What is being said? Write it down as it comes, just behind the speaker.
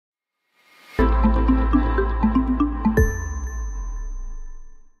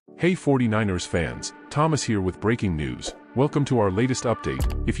Hey 49ers fans, Thomas here with breaking news. Welcome to our latest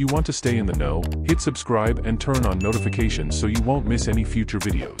update. If you want to stay in the know, hit subscribe and turn on notifications so you won't miss any future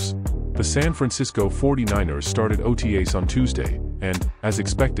videos. The San Francisco 49ers started OTAs on Tuesday, and, as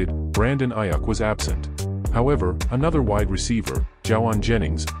expected, Brandon Aiyuk was absent. However, another wide receiver, Jauan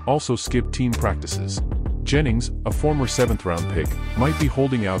Jennings, also skipped team practices. Jennings, a former 7th-round pick, might be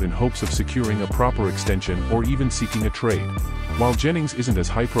holding out in hopes of securing a proper extension or even seeking a trade. While Jennings isn't as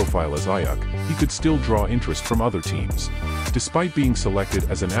high-profile as Aiyuk, he could still draw interest from other teams. Despite being selected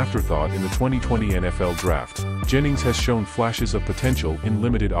as an afterthought in the 2020 NFL Draft, Jennings has shown flashes of potential in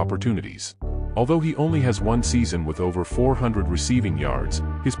limited opportunities. Although he only has one season with over 400 receiving yards,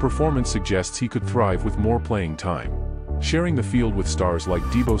 his performance suggests he could thrive with more playing time. Sharing the field with stars like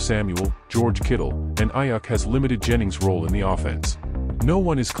Deebo Samuel, George Kittle, and Aiyuk has limited Jennings' role in the offense. No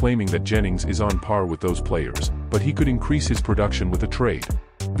one is claiming that Jennings is on par with those players, but he could increase his production with a trade.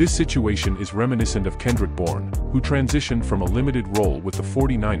 This situation is reminiscent of Kendrick Bourne, who transitioned from a limited role with the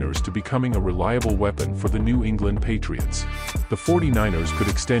 49ers to becoming a reliable weapon for the New England Patriots. The 49ers could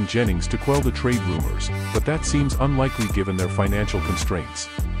extend Jennings to quell the trade rumors, but that seems unlikely given their financial constraints.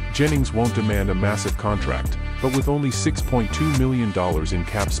 Jennings won't demand a massive contract, but with only $6.2 million in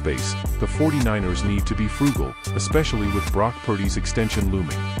cap space, the 49ers need to be frugal, especially with Brock Purdy's extension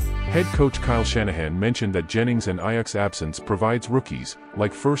looming. Head coach Kyle Shanahan mentioned that Jennings and Aiyuk's absence provides rookies,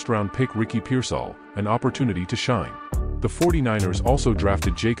 like first-round pick Ricky Pearsall, an opportunity to shine. The 49ers also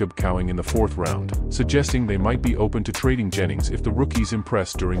drafted Jacob Cowing in the 4th round, suggesting they might be open to trading Jennings if the rookies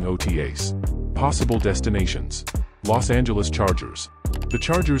impress during OTAs. Possible destinations: Los Angeles Chargers. The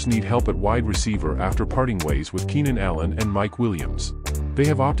Chargers need help at wide receiver after parting ways with Keenan Allen and Mike Williams. They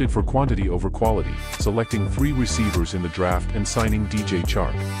have opted for quantity over quality, selecting 3 receivers in the draft and signing DJ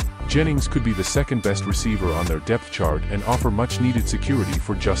Chark. Jennings could be the second-best receiver on their depth chart and offer much-needed security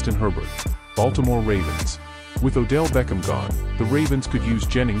for Justin Herbert. Baltimore Ravens. With Odell Beckham gone, the Ravens could use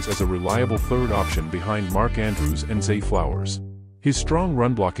Jennings as a reliable third option behind Mark Andrews and Zay Flowers. His strong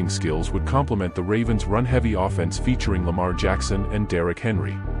run-blocking skills would complement the Ravens' run-heavy offense featuring Lamar Jackson and Derrick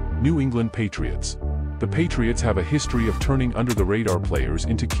Henry. New England Patriots. The Patriots have a history of turning under-the-radar players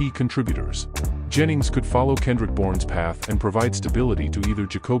into key contributors. Jennings could follow Kendrick Bourne's path and provide stability to either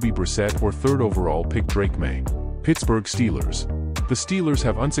Jacoby Brissett or 3rd overall pick Drake May. Pittsburgh Steelers. The Steelers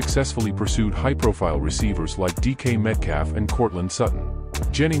have unsuccessfully pursued high-profile receivers like DK Metcalf and Courtland Sutton.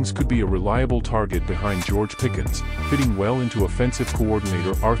 Jennings could be a reliable target behind George Pickens, fitting well into offensive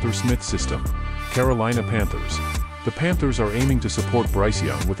coordinator Arthur Smith's system. Carolina Panthers. The Panthers are aiming to support Bryce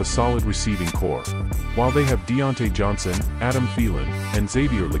Young with a solid receiving core. While they have Deontay Johnson, Adam Thielen, and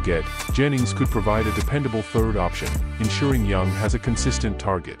Xavier Legette, Jennings could provide a dependable third option, ensuring Young has a consistent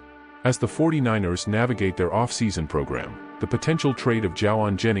target. As the 49ers navigate their off-season program, the potential trade of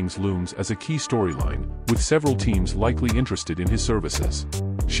Jauan Jennings looms as a key storyline, with several teams likely interested in his services.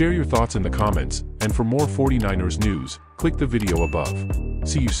 Share your thoughts in the comments, and for more 49ers news, click the video above.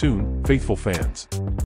 See you soon, faithful fans.